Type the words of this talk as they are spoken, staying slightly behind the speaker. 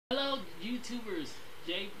YouTubers,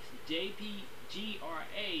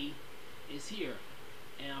 JPGRA is here,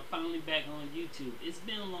 and I'm finally back on YouTube. It's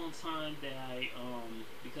been a long time that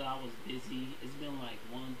because I was busy. It's been like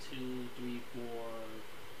 1, 2, 3, 4,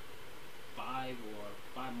 5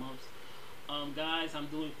 months. Guys, I'm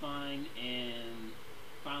doing fine, and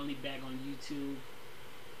finally back on YouTube.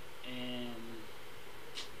 And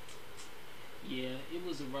yeah, it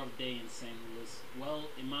was a rough day in St. Louis. Well,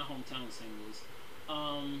 in my hometown of St. Louis.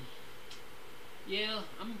 Yeah,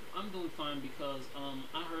 I'm doing fine because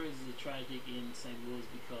I heard it's a tragic in St. Louis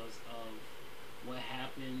because of what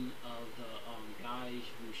happened of the guys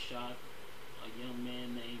who shot a young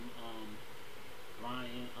man named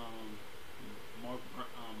Brian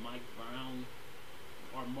Mike Brown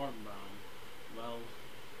or Martin Brown. Well,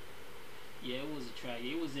 yeah, it was a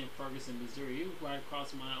tragedy. It was in Ferguson, Missouri. It was right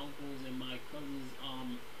across my uncle's and my cousin's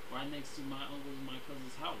right next to my uncle's and my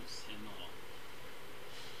cousin's house and all.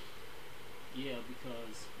 Yeah,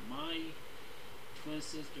 because my twin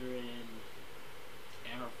sister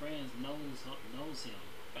and her friends knows him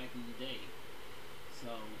back in the day. So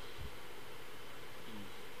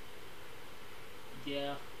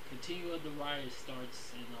yeah, continue of the riot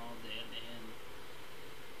starts and all that, and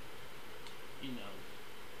you know.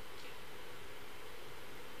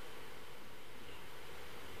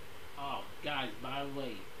 Oh, guys, by the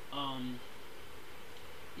way,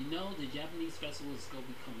 you know the Japanese festival is gonna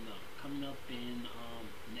be coming up in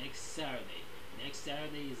next Saturday. Next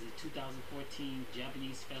Saturday is the 2014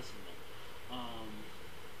 Japanese festival.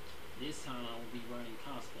 This time I will be wearing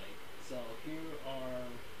cosplay. So here are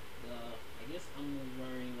the. I guess I'm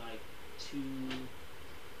wearing like two.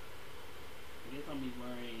 I guess I'll be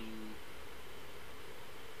wearing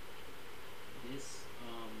this.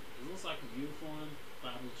 It looks like a uniform, but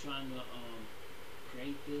I was trying to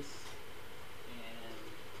create this and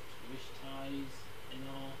wish ties and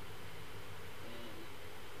all, and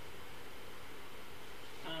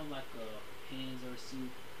kind of like a Panzer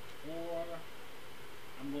suit, or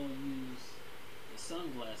I'm going to use the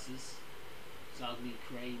sunglasses, so I'll be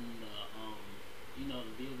creating the you know,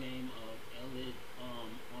 the video game of Elliot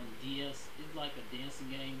on DS. It's like a dancing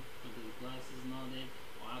game with the glasses and all that.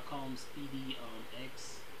 Or I call him Speedy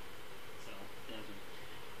X. So that's it.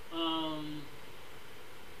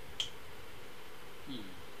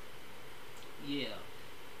 Yeah,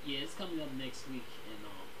 it's coming up next week and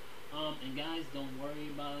all. And guys, don't worry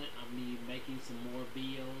about it. I'll be making some more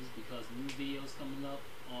videos because new videos coming up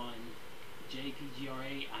on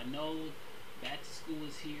JPGRA. I know back to school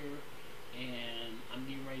is here, and I'm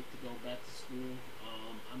getting ready to go back to school.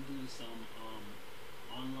 I'm doing some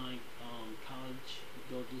online college.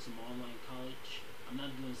 Go do some online college. I'm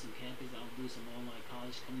not doing some campus. I'll do some online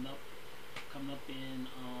college coming up. Coming up in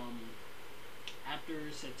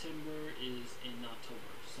after September is in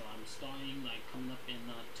October. So I'm starting like coming up in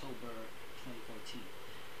October 2014.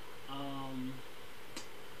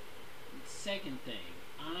 Second thing,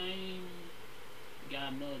 I'm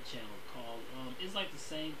got another channel called it's like the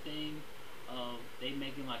same thing. They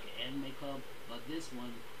making like an anime club, but this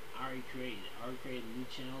one I already created. I already created a new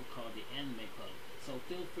channel called the Anime Club. So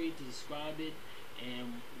feel free to subscribe it,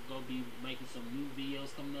 and we'll be making some new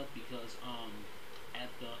videos coming up because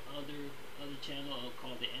at the other channel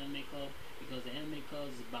called the Anime Club, because the Anime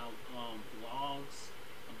Club is about vlogs,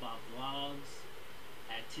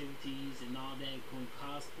 activities and all that, including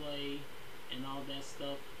cosplay and all that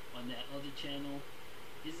stuff. On that other channel,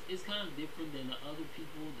 it's kind of different than the other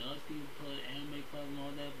people. The other people put Anime Club and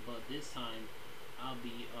all that, but this time I'll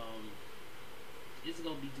be it's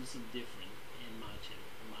gonna be do some different in my channel,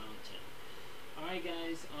 my own channel. Alright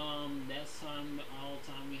guys, that's all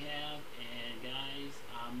time we have, and guys,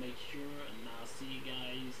 I'll make sure and I'll see you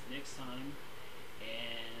guys next time.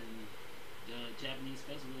 And the Japanese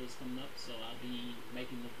festival is coming up, so I'll be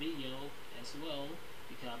making the video as well,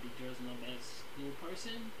 because I'll be dressing up as a school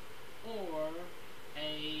person or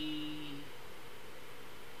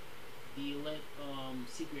the elect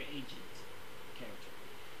secret agent character.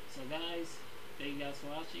 So guys, thank you guys for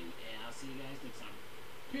watching, and I'll see you guys next time.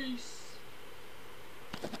 Peace.